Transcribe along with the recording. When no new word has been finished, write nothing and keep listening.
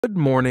Good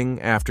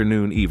morning,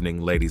 afternoon, evening,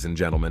 ladies and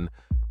gentlemen.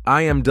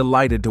 I am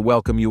delighted to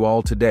welcome you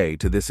all today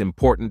to this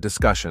important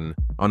discussion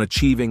on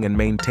achieving and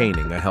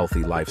maintaining a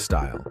healthy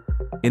lifestyle.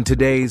 In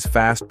today's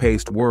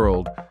fast-paced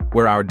world,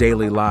 where our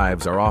daily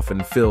lives are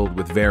often filled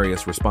with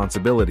various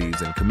responsibilities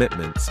and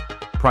commitments,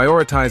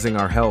 prioritizing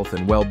our health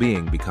and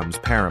well-being becomes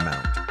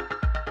paramount.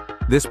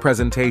 This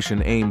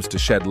presentation aims to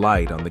shed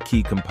light on the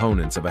key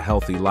components of a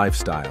healthy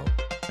lifestyle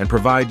and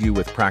provide you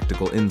with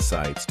practical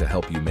insights to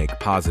help you make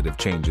positive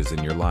changes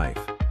in your life.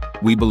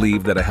 We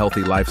believe that a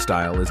healthy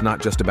lifestyle is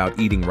not just about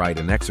eating right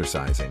and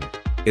exercising.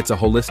 It's a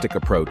holistic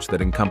approach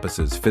that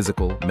encompasses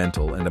physical,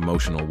 mental, and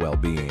emotional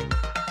well-being.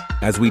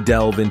 As we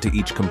delve into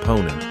each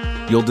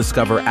component, you'll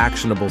discover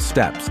actionable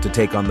steps to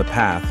take on the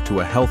path to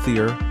a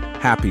healthier,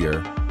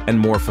 happier, and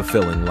more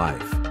fulfilling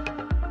life.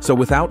 So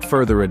without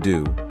further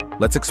ado,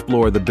 let's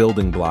explore the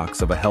building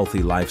blocks of a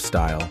healthy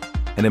lifestyle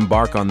and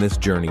embark on this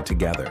journey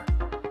together.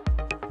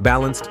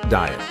 Balanced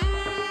diet.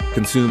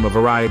 Consume a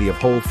variety of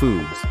whole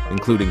foods,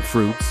 including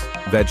fruits,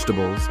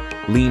 vegetables,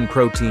 lean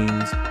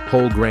proteins,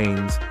 whole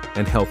grains,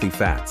 and healthy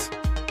fats.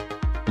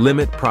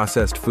 Limit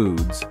processed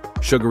foods,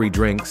 sugary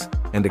drinks,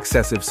 and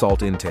excessive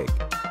salt intake.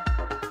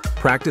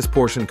 Practice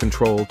portion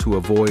control to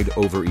avoid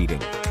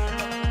overeating.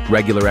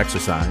 Regular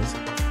exercise.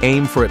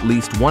 Aim for at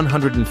least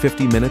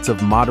 150 minutes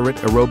of moderate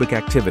aerobic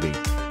activity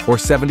or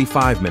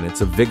 75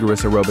 minutes of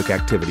vigorous aerobic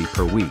activity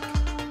per week.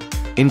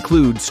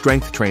 Include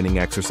strength training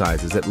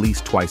exercises at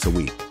least twice a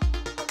week.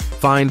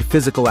 Find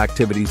physical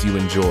activities you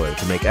enjoy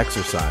to make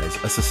exercise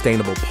a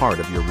sustainable part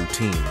of your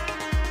routine.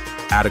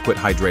 Adequate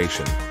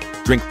hydration.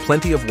 Drink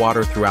plenty of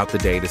water throughout the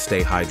day to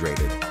stay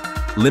hydrated.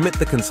 Limit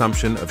the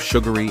consumption of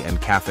sugary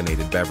and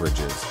caffeinated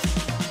beverages.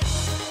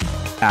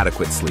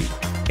 Adequate sleep.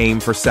 Aim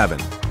for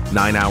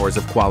 7-9 hours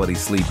of quality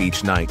sleep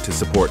each night to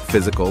support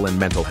physical and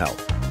mental health.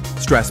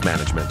 Stress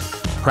management.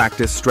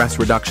 Practice stress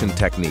reduction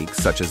techniques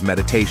such as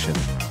meditation,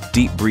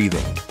 deep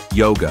breathing,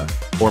 yoga,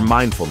 or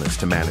mindfulness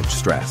to manage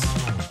stress.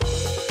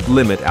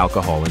 Limit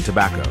alcohol and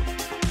tobacco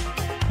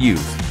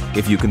use.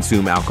 If you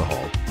consume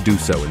alcohol, do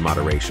so in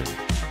moderation.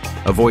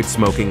 Avoid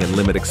smoking and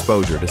limit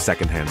exposure to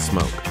secondhand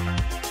smoke.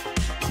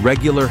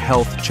 Regular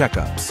health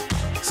checkups.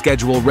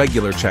 Schedule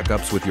regular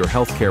checkups with your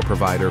healthcare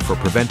provider for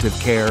preventive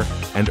care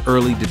and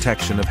early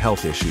detection of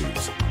health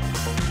issues.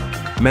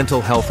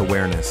 Mental health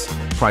awareness.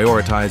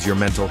 Prioritize your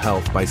mental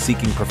health by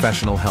seeking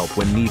professional help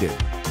when needed.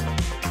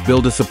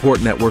 Build a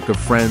support network of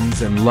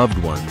friends and loved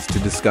ones to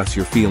discuss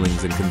your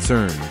feelings and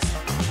concerns.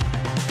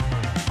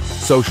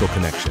 Social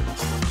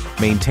connections.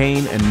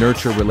 Maintain and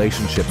nurture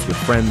relationships with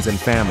friends and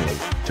family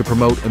to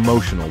promote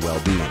emotional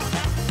well-being.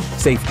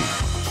 Safety.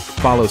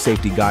 Follow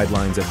safety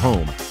guidelines at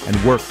home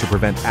and work to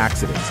prevent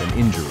accidents and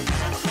injuries.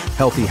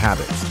 Healthy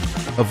habits.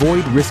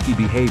 Avoid risky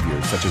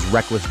behaviors such as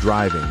reckless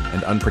driving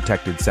and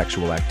unprotected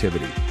sexual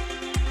activity.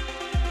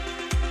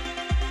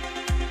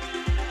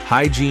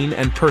 Hygiene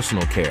and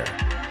personal care.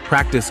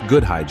 Practice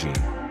good hygiene,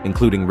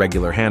 including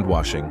regular hand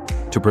washing,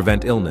 to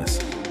prevent illness.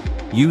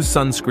 Use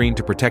sunscreen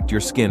to protect your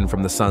skin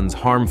from the sun's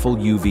harmful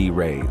UV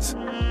rays.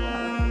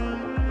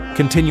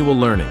 Continual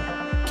learning.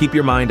 Keep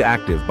your mind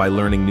active by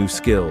learning new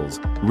skills,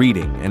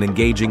 reading, and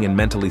engaging in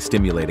mentally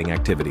stimulating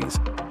activities.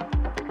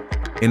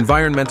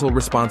 Environmental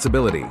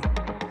responsibility.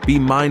 Be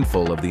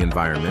mindful of the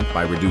environment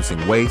by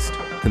reducing waste,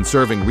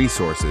 conserving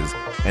resources,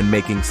 and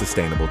making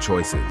sustainable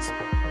choices.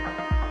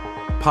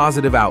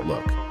 Positive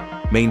outlook.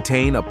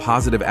 Maintain a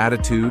positive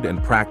attitude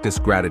and practice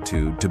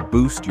gratitude to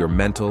boost your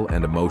mental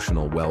and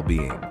emotional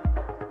well-being.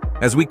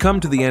 As we come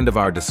to the end of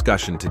our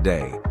discussion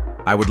today,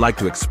 I would like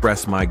to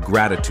express my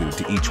gratitude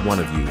to each one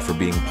of you for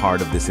being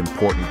part of this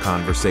important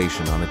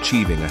conversation on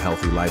achieving a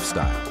healthy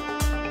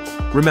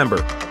lifestyle. Remember,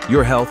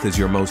 your health is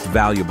your most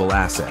valuable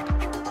asset,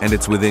 and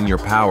it's within your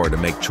power to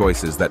make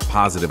choices that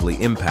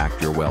positively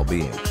impact your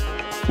well-being.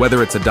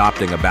 Whether it's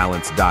adopting a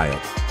balanced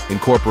diet,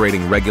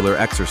 incorporating regular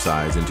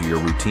exercise into your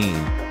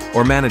routine,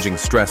 or managing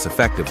stress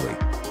effectively,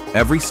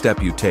 every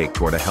step you take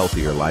toward a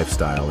healthier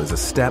lifestyle is a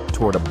step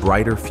toward a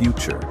brighter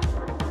future.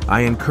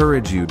 I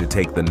encourage you to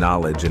take the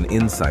knowledge and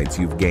insights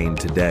you've gained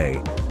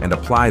today and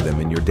apply them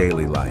in your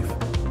daily life.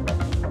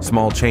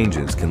 Small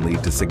changes can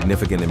lead to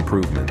significant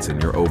improvements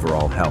in your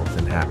overall health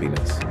and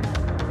happiness.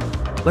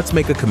 Let's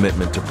make a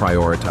commitment to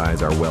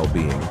prioritize our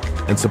well-being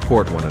and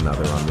support one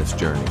another on this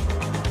journey.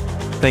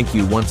 Thank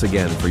you once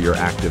again for your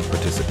active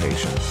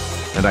participation,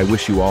 and I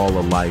wish you all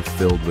a life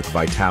filled with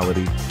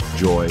vitality,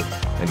 joy,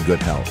 and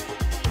good health.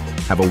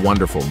 Have a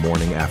wonderful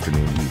morning,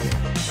 afternoon, evening.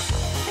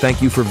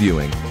 Thank you for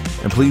viewing,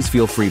 and please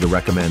feel free to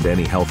recommend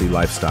any healthy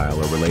lifestyle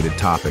or related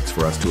topics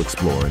for us to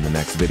explore in the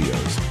next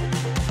videos.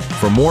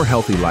 For more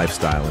healthy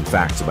lifestyle and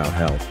facts about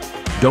health,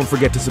 don't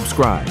forget to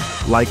subscribe,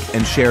 like,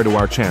 and share to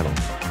our channel.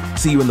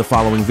 See you in the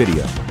following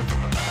video.